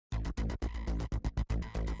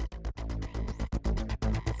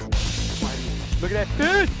Look at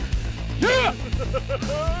that fish. Yeah!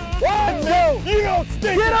 One, two! You don't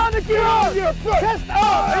stink! Get on the ground! Your foot! Test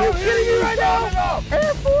off! Are you kidding me right now?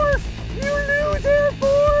 Air Force! You lose Air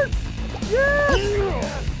Force! Yes!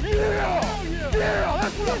 Yeah!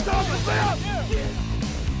 That's what I'm talking about!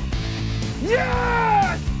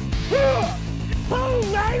 Yes! Boom,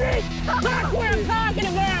 baby! That's what I'm talking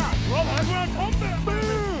about! Well, that's what I'm talking about!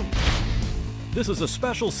 Boom! This is a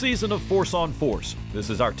special season of Force on Force. This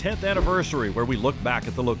is our 10th anniversary where we look back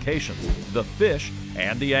at the locations, the fish,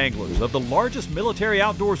 and the anglers of the largest military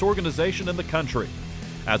outdoors organization in the country.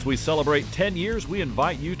 As we celebrate 10 years, we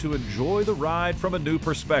invite you to enjoy the ride from a new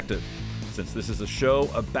perspective. Since this is a show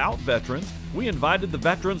about veterans, we invited the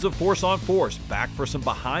veterans of Force on Force back for some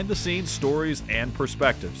behind-the-scenes stories and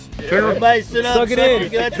perspectives. Everybody sit up, Suck it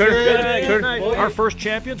in. Our first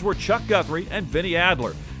champions were Chuck Guthrie and Vinny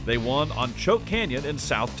Adler. They won on Choke Canyon in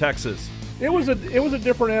South Texas. It was a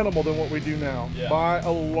different animal than what we do now, by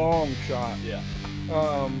a long shot. Yeah.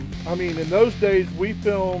 I mean, in those days, we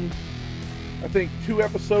filmed, I think, 2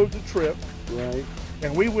 episodes a trip. Right.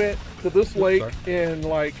 And we went to this lake in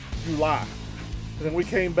like July. And then we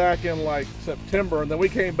came back in like September, and then we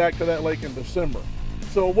came back to that lake in December.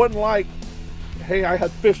 So it wasn't like, hey, I had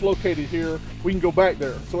fish located here, we can go back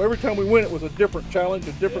there. So every time we went, it was a different challenge,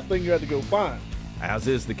 a different thing you had to go find. As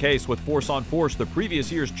is the case with Force on Force, the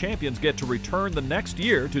previous year's champions get to return the next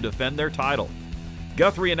year to defend their title.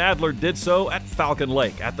 Guthrie and Adler did so at Falcon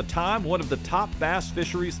Lake, at the time one of the top bass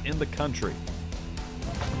fisheries in the country.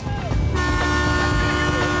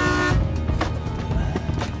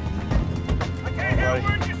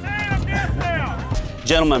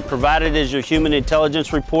 Gentlemen, provided is your human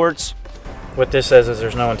intelligence reports. What this says is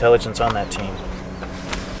there's no intelligence on that team.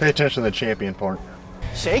 Pay attention to the champion part.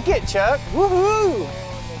 Shake it, Chuck. Woohoo!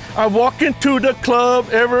 I walk into the club,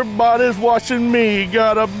 everybody's watching me.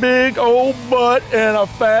 Got a big old butt and a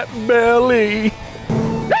fat belly.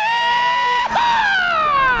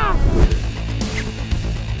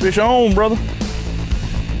 Fish on, brother.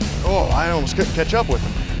 Oh, I almost couldn't catch up with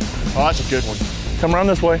him. Oh, that's a good one. Come around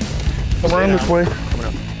this way. Come around this way. Coming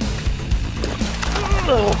up.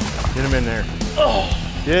 Get him in there.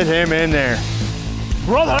 Get him in there.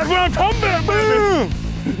 Brother, that's what I'm talking about, baby.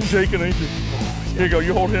 Shaking, ain't you? Here you go,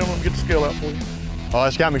 you hold him and get the scale out for you. Oh,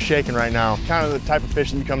 it's got me shaking right now. Kind of the type of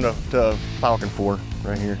fish that you come to Falcon for,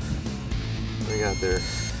 right here. What do you got there?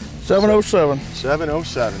 707.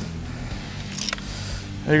 707.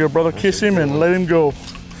 There you go, brother. Kiss him and let him go.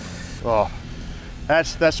 Oh,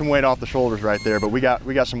 that's some weight off the shoulders right there. But we got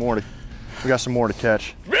some more to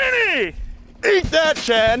catch. Vinny! Eat that,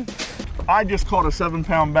 Chad. I just caught a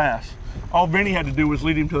 7-pound bass. All Vinny had to do was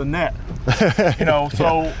lead him to the net. You know,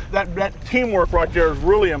 so that teamwork right there is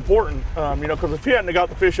really important. You know, because if he hadn't got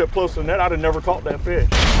the fish up close to the net, I'd have never caught that fish.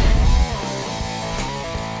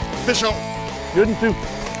 Fish on. Good and 2.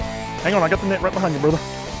 Hang on, I got the net right behind you, brother.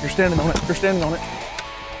 You're standing on it. You're standing on it.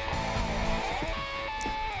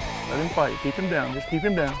 Let him fight. Keep him down. Just keep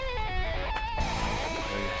him down.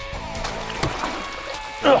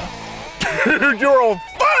 Dude, you're on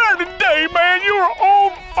fire today, man. You are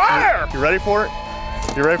on fire. You ready for it?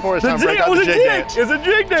 You ready for it? It's time to break out the jig dance. It's a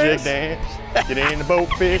jig dance. Jig dance. Get in the boat,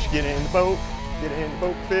 fish. Get in the boat. Get in the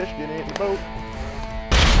boat, fish. Get in the boat.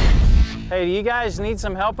 Hey, do you guys need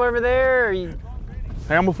some help over there? Or you...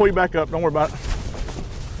 Hey, I'm gonna pull you back up. Don't worry about it.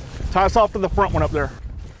 Tie us off to the front one up there.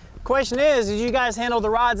 Question is, did you guys handle the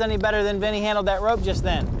rods any better than Vinny handled that rope just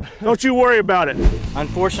then? Don't you worry about it.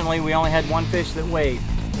 Unfortunately, we only had one fish that weighed,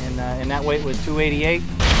 and that weight was 288.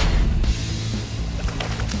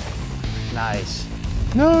 Nice.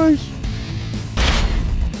 Nice.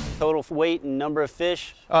 Total weight and number of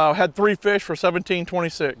fish. Had 3 fish for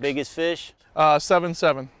 1726. Biggest fish.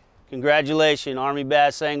 7.7. Congratulations, Army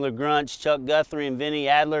Bass Angler Grunts, Chuck Guthrie and Vinny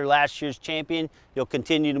Adler, last year's champion. You'll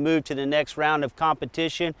continue to move to the next round of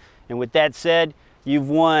competition. And with that said, you've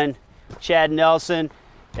won Chad Nelson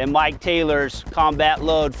and Mike Taylor's combat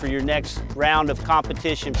load for your next round of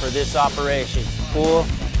competition for this operation. Cool.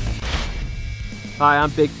 Hi,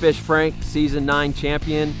 I'm Big Fish Frank, Season 9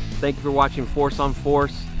 champion. Thank you for watching Force on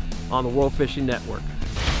Force on the World Fishing Network.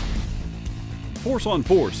 Force on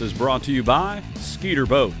Force is brought to you by Skeeter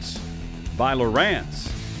Boats, by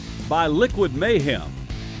Lowrance, by Liquid Mayhem,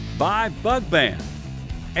 by Bug Band,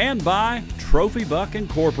 and by Trophy Buck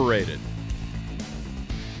Incorporated.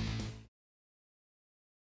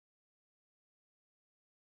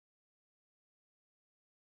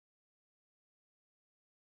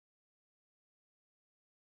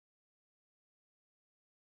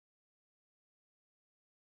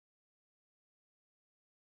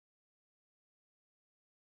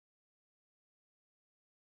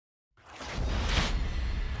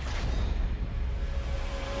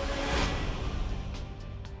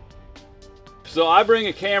 So I bring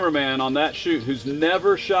a cameraman on that shoot who's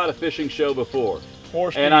never shot a fishing show before.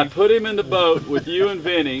 And I put him in the boat with you and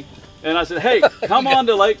Vinny. And I said, hey, come on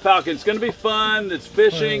to Lake Falcon. It's going to be fun. It's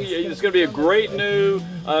fishing. It's going to be a great new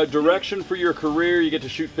direction for your career. You get to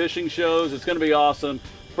shoot fishing shows. It's going to be awesome.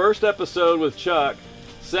 First episode with Chuck,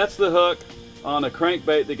 sets the hook on a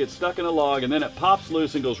crankbait that gets stuck in a log, and then it pops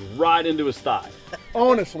loose and goes right into his thigh.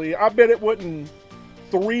 Honestly, I bet it wasn't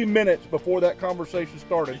 3 minutes before that conversation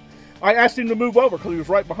started. I asked him to move over because he was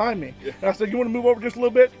right behind me. And I said, you want to move over just a little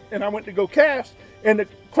bit? And I went to go cast, and the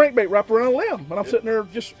crankbait wrapped around a limb. And I'm sitting there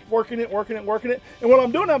just working it. And while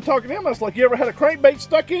I'm doing it, I'm talking to him. I was like, you ever had a crankbait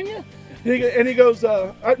stuck in you? And he goes,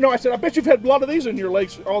 no, I said, I bet you've had a lot of these in your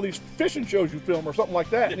lakes, all these fishing shows you film or something like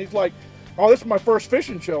that. And he's like, oh, this is my first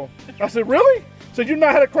fishing show. I said, really? So you've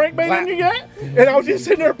not had a crankbait in you yet? And I was just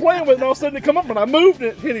sitting there playing with it, and all of a sudden it come up, and I moved,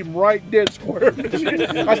 and it hit him right dead square.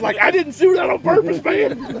 I was like, I didn't do that on purpose,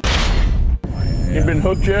 man. You been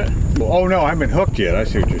hooked yet? Oh, no, I haven't been hooked yet. I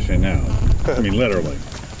see what you're saying now. I mean, literally.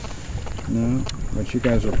 No, but you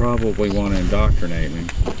guys will probably want to indoctrinate me.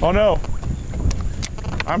 Oh, no.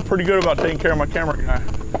 I'm pretty good about taking care of my camera guy.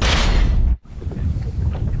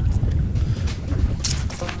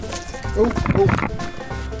 Oh,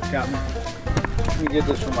 got me. Let me get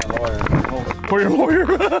this from my lawyer. Hold it. For your lawyer?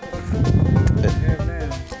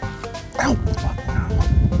 Ow.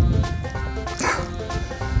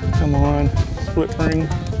 Come on, split ring.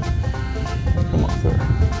 Come on, there.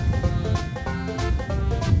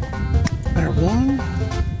 There's one.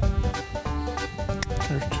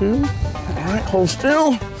 There's two. All right, hold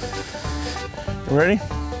still. You ready?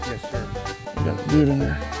 Yes, sir. You got a dude in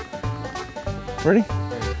there. Ready?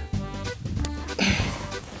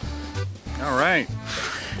 All right.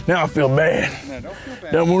 Now I feel bad. No, don't feel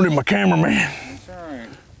bad. Done wounded my cameraman. That's all right.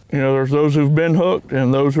 You know, there's those who've been hooked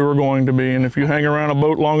and those who are going to be. And if you hang around a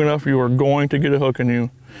boat long enough, you are going to get a hook in you.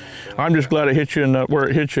 I'm just glad it hit you in where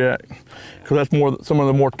it hit you at, because that's some of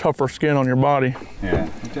the more tougher skin on your body. Yeah,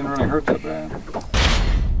 it didn't really hurt that bad.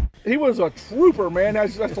 He was a trooper, man.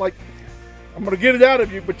 That's like, I'm gonna get it out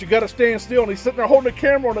of you, but you gotta stand still. And he's sitting there holding the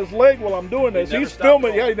camera on his leg while I'm doing this. He's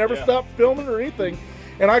filming. Yeah, he never stopped filming or anything.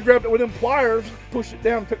 And I grabbed it with them pliers, pushed it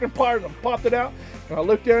down, took them pliers and popped it out. And I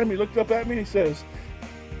looked at him, he looked up at me, and he says,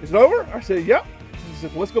 is it over? I said, yep. He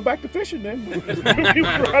said, well, let's go back to fishing then. He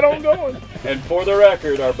was right on going. And for the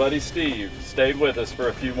record, our buddy Steve stayed with us for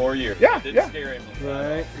a few more years. Yeah, it didn't yeah. scare him.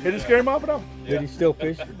 Right. It didn't scare him off at all. Did he still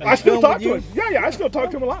fish? I still talk to him. Yeah, I still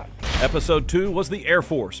talk to him a lot. Episode 2 was the Air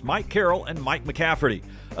Force, Mike Carroll and Mike McCafferty,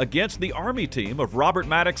 against the Army team of Robert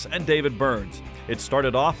Maddox and David Burns. It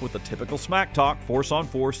started off with the typical smack talk Force on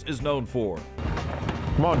Force is known for.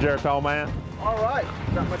 Come on, Jericho, man. All right,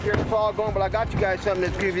 got my Jericho going, but I got you guys something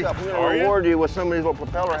that's give you. We're gonna reward you with some of these little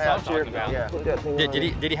propeller hats here. Yeah.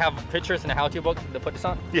 Did he have pictures in the how-to book to put this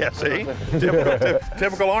on? Yeah, see?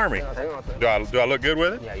 Typical Army. Do I look good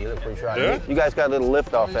with it? Yeah, you look pretty sharp. You guys got a little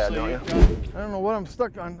lift off that, don't you? I don't know what I'm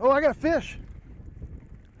stuck on. Oh, I got a fish.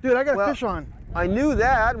 Dude, I got a fish on. I knew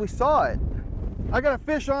that. We saw it. I got a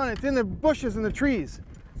fish on. It's in the bushes and the trees.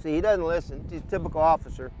 See, he doesn't listen. He's a typical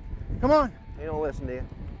officer. Come on. He don't listen to you.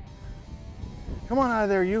 Come on out of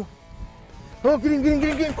there, you. Oh, get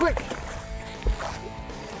in, quick.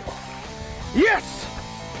 Yes!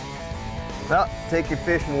 Well, take your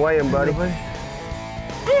fish and weigh him, buddy.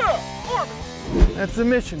 That's the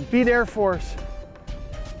mission. Beat Air Force.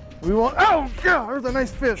 We want. Oh, yeah, there's a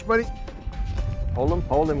nice fish, buddy. Hold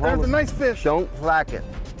him. There's a nice fish. Don't slack it.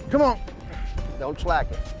 Come on. Don't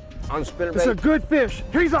slack it. On spinnerbait. It's a good fish.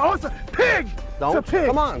 It's a pig. Don't. It's a pig.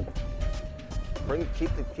 Come on.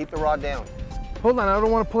 Keep the rod down. Hold on, I don't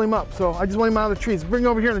want to pull him up, so I just want him out of the trees. Bring him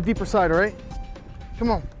over here on the deeper side, all right? Come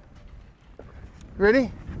on.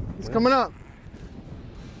 Ready? He's coming up.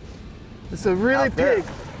 It's a really pig.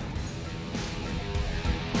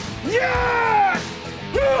 Yes!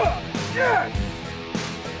 Yes!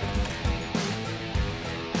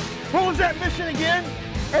 What was that mission again?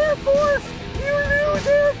 Air Force! You lose,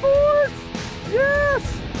 Air Force!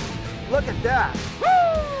 Yes! Look at that.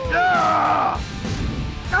 Woo! Yeah!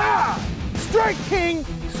 Ah! Strike King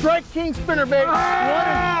spinnerbait.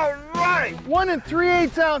 Right. 1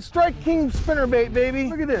 3/8 ounce Strike King spinnerbait, baby.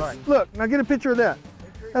 Look at this. Right. Look, now get a picture of that.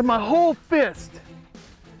 That's my whole fist.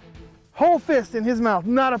 Whole fist in his mouth,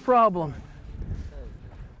 not a problem.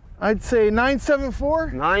 I'd say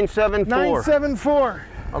 974. 974. 974.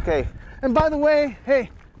 Okay. And by the way, hey,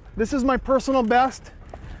 this is my personal best.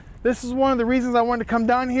 This is one of the reasons I wanted to come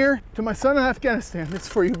down here to my son in Afghanistan. It's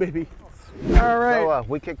for you, baby. All right. So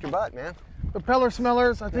we kicked your butt, man. Propeller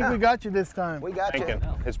smellers, I think we got you this time. We got you.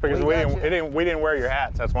 It's because we didn't wear your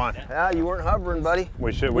hats. That's why. Yeah, you weren't hovering, buddy.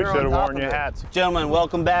 We should have worn your hats. Gentlemen,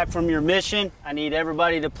 welcome back from your mission. I need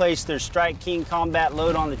everybody to place their Strike King combat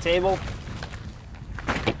load on the table.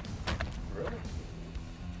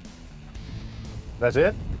 That's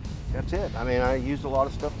it? That's it. I mean, I used a lot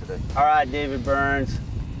of stuff today. All right, David Burns,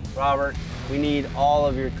 Robert, we need all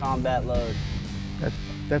of your combat load.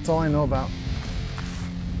 That's all I know about.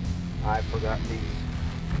 I forgot these.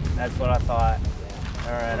 That's what I thought.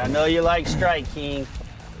 All right, I know you like Strike King,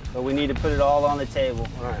 but we need to put it all on the table.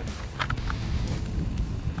 All right.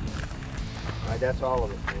 All right, that's all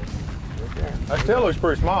of it, man. Right there. That still looks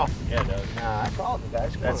pretty small. Yeah, it does. Nah, that's all of it,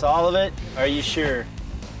 guys. Come That's on. all of it? Are you sure?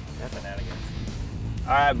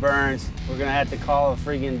 All right, Burns, we're gonna have to call a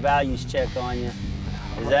friggin' values check on you.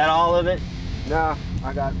 Is that all of it? No,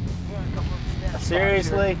 I got.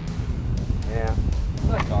 Seriously? Yeah.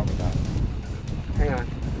 Hang on.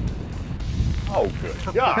 Oh, good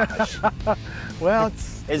gosh. Well,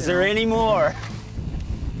 it's. Is there any more?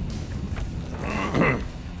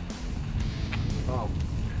 Oh.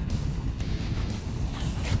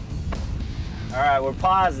 All right, we're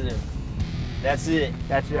positive. That's it.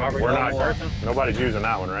 That's it. We're not. Nobody's using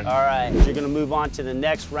that one, right? All right, you're gonna move on to the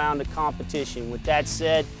next round of competition. With that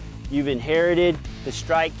said, you've inherited the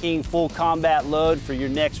Strike King full combat load for your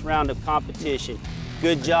next round of competition.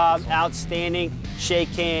 Good job, outstanding. Shake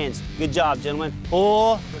hands. Good job, gentlemen.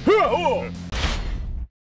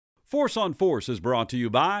 Force on Force is brought to you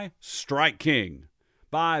by Strike King,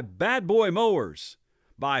 by Bad Boy Mowers,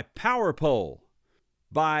 by Power Pole,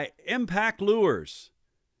 by Impact Lures,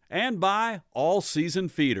 and by All Season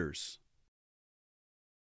Feeders.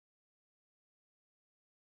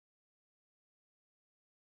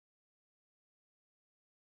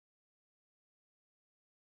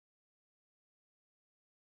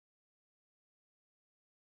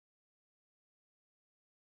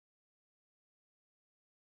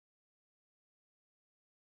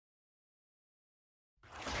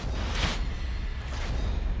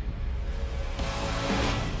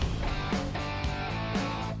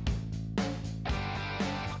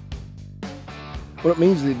 What it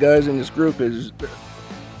means to the guys in this group is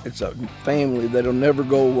it's a family that'll never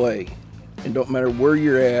go away. And don't matter where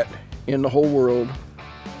you're at in the whole world,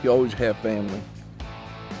 you always have family.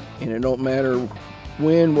 And it don't matter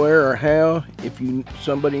when, where, or how. If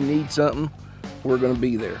somebody needs something, we're gonna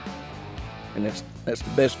be there. And that's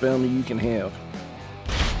the best family you can have.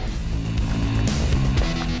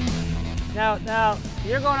 Now,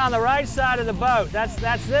 you're going on the right side of the boat. That's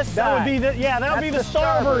this side. That would be the that would be the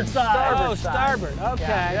starboard side. Oh, starboard. Okay.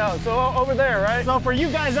 Yeah, so over there, right? So for you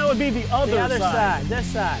guys, that would be the other side. This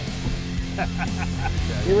side.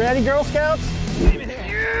 You ready, Girl Scouts?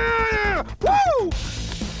 Yeah! Woo!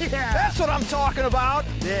 Yeah. That's what I'm talking about.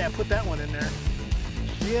 Yeah, put that one in there.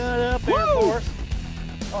 Get up, Air Force.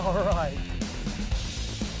 All right.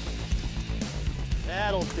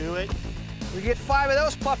 That'll do it. We get 5 of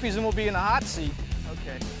those puppies and we'll be in the hot seat.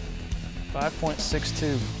 Okay.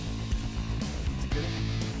 5.62.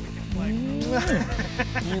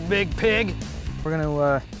 You big pig. We're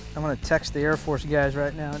gonna, I'm gonna text the Air Force guys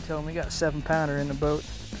right now and tell them we got a 7-pounder in the boat.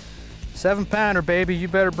 7-pounder, baby, you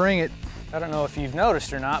better bring it. I don't know if you've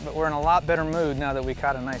noticed or not, but we're in a lot better mood now that we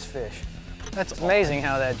caught a nice fish. It's amazing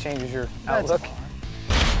how that changes your outlook.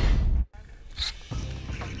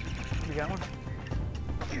 You got one?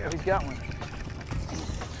 Yeah, he's got one.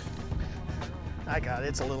 I got it.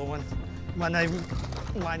 It's a little one. Yeah,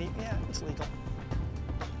 it's legal.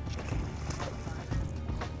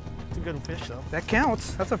 It's a good fish, though. That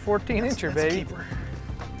counts. That's a 14-incher, baby. A keeper.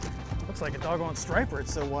 Looks like a doggone striper.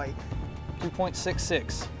 It's so white.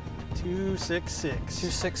 2.66. 266.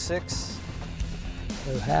 266.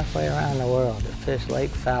 Flew halfway around the world to fish Lake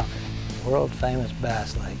Falcon, world famous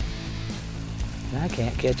bass lake. And I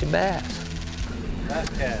can't catch a bass.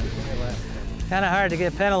 Last cast. Kind of hard to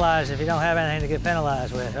get penalized if you don't have anything to get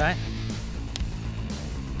penalized with, right?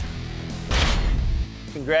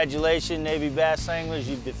 Congratulations, Navy bass anglers.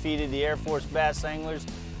 You've defeated the Air Force bass anglers.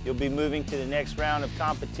 You'll be moving to the next round of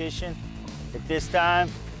competition. At this time,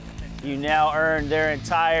 you now earn their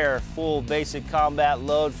entire full basic combat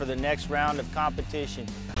load for the next round of competition.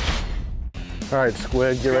 All right,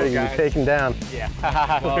 Squid, get ready to be taken down. Yeah.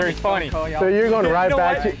 Very funny. So you're going right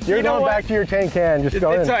back to back to your tin can. Just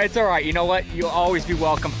go in. It's all right. You know what? You'll always be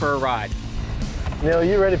welcome for a ride. Neil,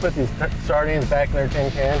 you ready to put these sardines back in their tin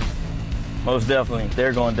can? Most definitely.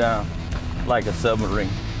 They're going down like a submarine.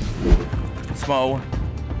 Small one.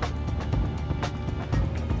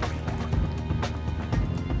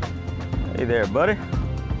 Hey there, buddy.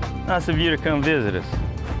 Nice of you to come visit us.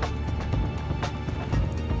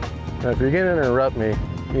 Now, if you're gonna interrupt me,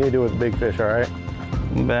 you need to do it with big fish, all right?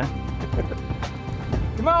 Bet.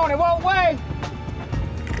 Come on, it won't wait.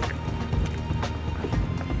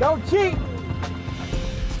 Don't cheat.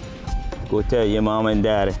 Go tell your mama and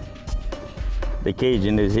daddy. The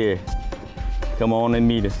Cajun is here. Come on and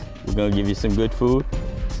meet us. We're gonna give you some good food,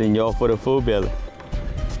 send you off for the full belly.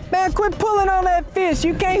 Man, quit pulling on that fish.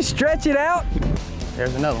 You can't stretch it out.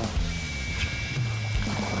 There's another one.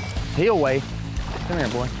 Heel weigh. Come here,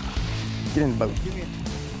 boy. Get in the boat.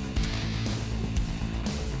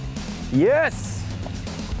 Yes!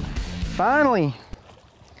 Finally!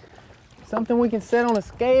 Something we can set on a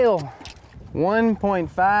scale.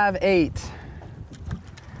 1.58.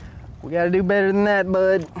 We gotta do better than that,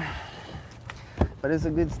 bud. But it's a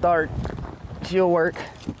good start. She'll work.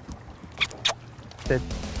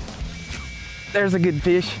 There's a good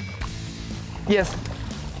fish. Yes.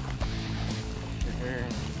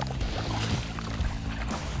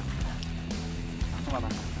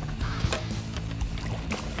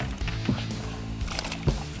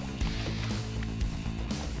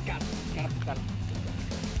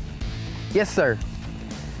 Yes, sir.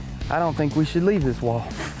 I don't think we should leave this wall.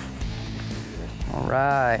 All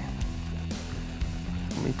right.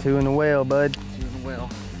 Be 2 in the well, bud. 2 in the well.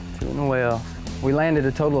 2 in the well. We landed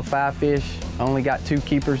a total of 5 fish. Only got 2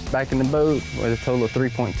 keepers back in the boat with a total of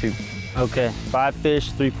 3.2. Okay, 5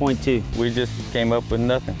 fish, 3.2. We just came up with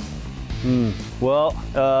nothing. Well,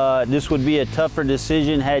 this would be a tougher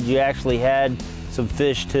decision had you actually had some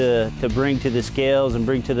fish to bring to the scales and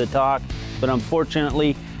bring to the talk. But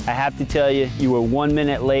unfortunately, I have to tell you, you were 1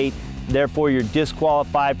 minute late. Therefore, you're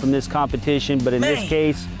disqualified from this competition. But in this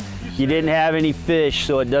case, you didn't have any fish,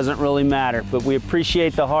 so it doesn't really matter. But we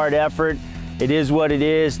appreciate the hard effort. It is what it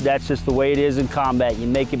is. That's just the way it is in combat. You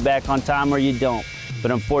make it back on time or you don't. But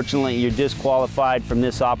unfortunately, you're disqualified from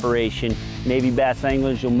this operation. Navy Bass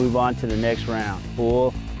Anglers, you'll move on to the next round.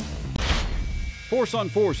 Cool. Force on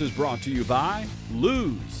Force is brought to you by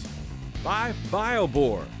Luz, by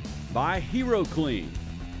BioBore, by Hero Clean,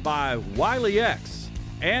 by Wiley X,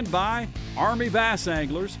 and by Army Bass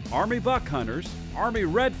Anglers, Army Buck Hunters, Army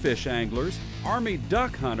Redfish Anglers, Army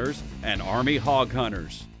Duck Hunters, and Army Hog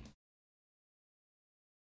Hunters.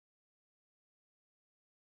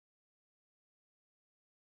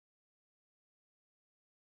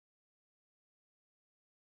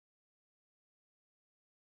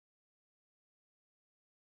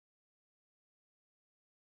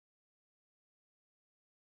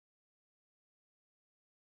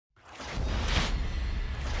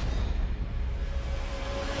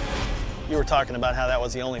 You were talking about how that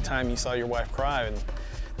was the only time you saw your wife cry, and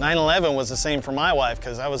 9/11 was the same for my wife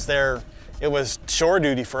because I was there. It was shore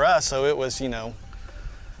duty for us, so it was, you know,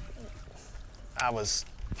 I was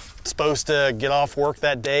supposed to get off work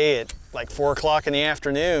that day at like 4 o'clock in the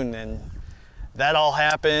afternoon, and that all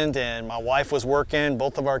happened, and my wife was working,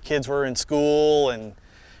 both of our kids were in school, and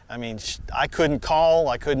I mean, I couldn't call,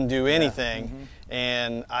 I couldn't do anything,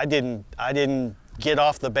 and I didn't get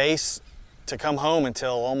off the base to come home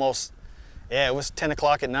until almost, yeah, it was 10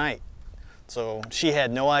 o'clock at night. So she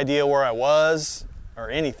had no idea where I was or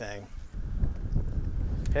anything.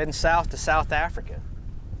 Heading south to South Africa.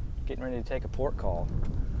 Getting ready to take a port call.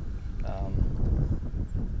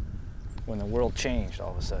 When the world changed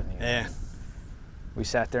all of a sudden. You know? Yeah. We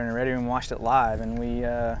sat there in the ready room and watched it live, and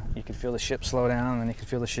you could feel the ship slow down, and then you could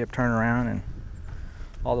feel the ship turn around, and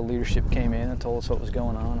all the leadership came in and told us what was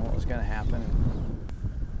going on and what was going to happen.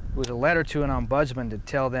 It was a letter to an ombudsman to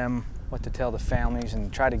tell them what to tell the families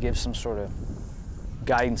and try to give some sort of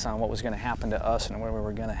guidance on what was going to happen to us and where we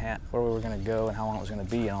were going to go and how long it was going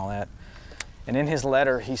to be and all that. And in his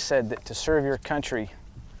letter, he said that to serve your country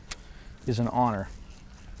is an honor.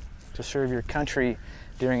 To serve your country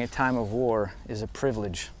during a time of war is a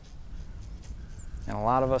privilege. And a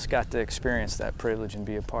lot of us got to experience that privilege and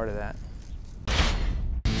be a part of that.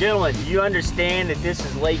 Gentlemen, do you understand that this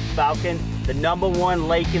is Lake Falcon, the #1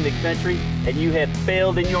 lake in the country, and you have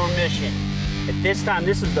failed in your mission? At this time,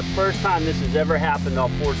 this is the first time this has ever happened on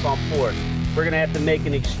Force on Force. We're gonna have to make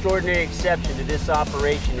an extraordinary exception to this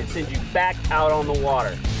operation and send you back out on the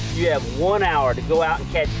water. You have 1 hour to go out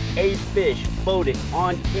and catch 8 fish floated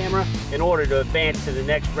on camera in order to advance to the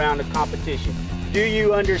next round of competition. Do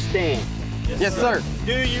you understand? Yes, sir.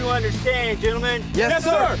 Do you understand, gentlemen? Yes,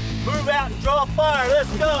 sir. Move out and draw fire. Let's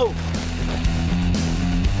go.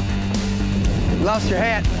 Lost your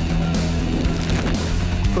hat.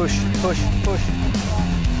 Push, push, push.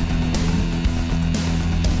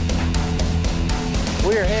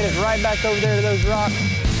 We are headed right back over there to those rocks.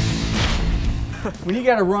 When you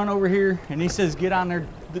got to run over here and he says get on there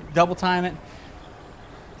double time it.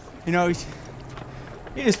 You know, you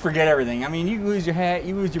just forget everything. I mean, you lose your hat,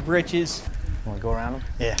 you lose your britches. Want to go around him?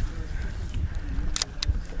 Yeah.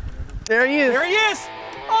 There he is. There he is!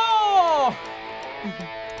 Oh!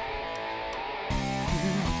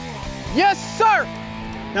 Yes, sir!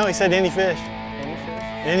 No, he said any fish. Any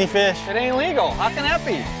fish? Any fish. It ain't legal. How can that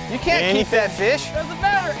be? You can't Any keep that fish. Doesn't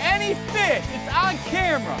matter, any fish. It's on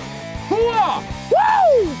camera. Whoa!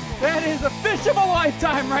 Woo! That is a fish of a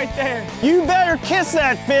lifetime right there. You better kiss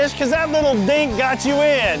that fish, because that little dink got you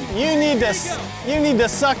in. You need to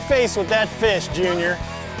suck face with that fish, Junior.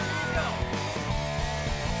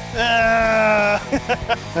 That's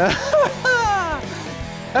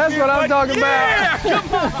what I'm talking Yeah, about.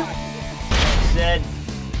 come on. Said,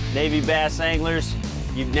 Navy Bass Anglers,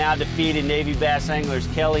 you've now defeated Navy Bass Anglers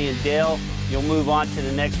Kelly and Dale. You'll move on to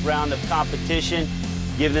the next round of competition.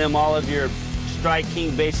 Give them all of your Strike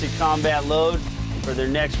King Basic Combat load for their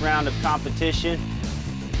next round of competition.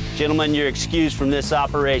 Gentlemen, you're excused from this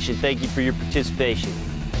operation. Thank you for your participation.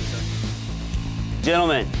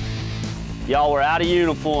 Gentlemen, y'all were out of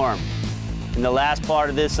uniform in the last part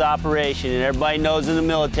of this operation, and everybody knows in the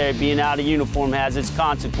military being out of uniform has its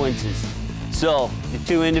consequences. So, the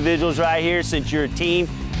two individuals right here, since you're a team,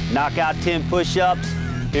 knock out 10 push-ups.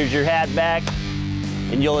 Here's your hat back,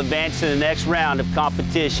 and you'll advance to the next round of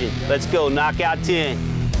competition. Let's go, knock out 10.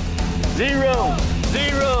 0, 0,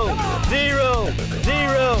 0, 0.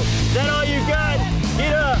 Is that all you got?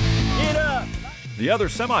 Get up, get up. The other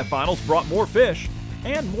semifinals brought more fish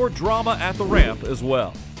and more drama at the ramp as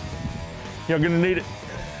well. You're gonna need it.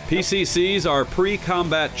 PCCs are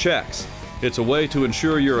pre-combat checks. It's a way to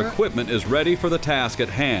ensure your equipment is ready for the task at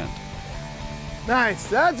hand. Nice.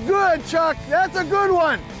 That's good, Chuck. That's a good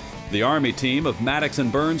one. The Army team of Maddox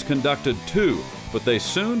and Burns conducted 2, but they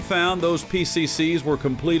soon found those PCCs were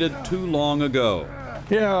completed too long ago.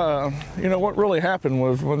 Yeah, you know what really happened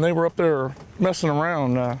was when they were up there messing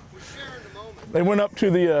around, they went up to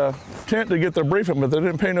the tent to get their briefing, but they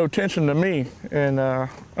didn't pay no attention to me. And I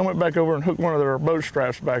went back over and hooked one of their boat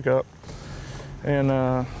straps back up.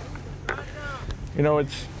 And you know,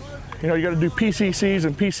 you got to do PCCs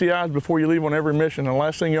and PCIs before you leave on every mission. And the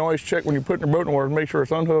last thing you always check when you're putting your boat in water is make sure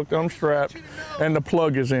it's unhooked, unstrapped, and the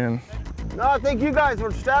plug is in. No, I think you guys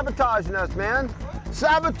were sabotaging us, man.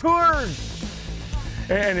 Saboteurs!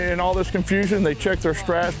 And in all this confusion, they check their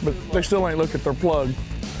straps, but they still ain't looked at their plug.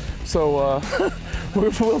 So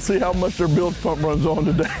we'll see how much their bilge pump runs on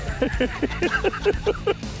today.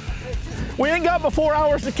 We ain't got but 4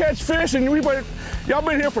 hours to catch fish, and y'all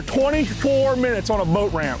been here for 24 minutes on a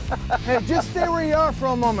boat ramp. Hey, just stay where you are for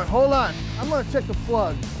a moment. Hold on. I'm gonna check the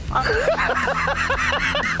plug.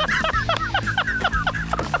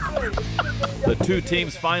 The two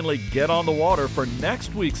teams finally get on the water for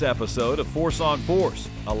next week's episode of Force on Force.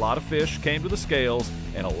 A lot of fish came to the scales,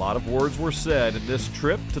 and a lot of words were said in this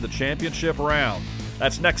trip to the championship round.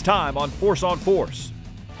 That's next time on Force on Force.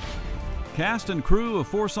 Cast and crew of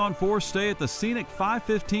Force on Force stay at the scenic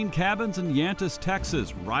 515 Cabins in Yantis,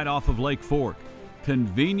 Texas, right off of Lake Fork.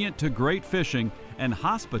 Convenient to great fishing and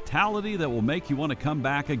hospitality that will make you want to come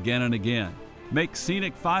back again and again. Make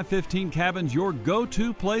Scenic 515 Cabins your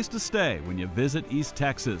go-to place to stay when you visit East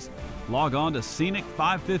Texas. Log on to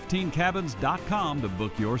scenic515cabins.com to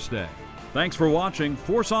book your stay. Thanks for watching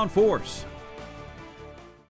Force on Force.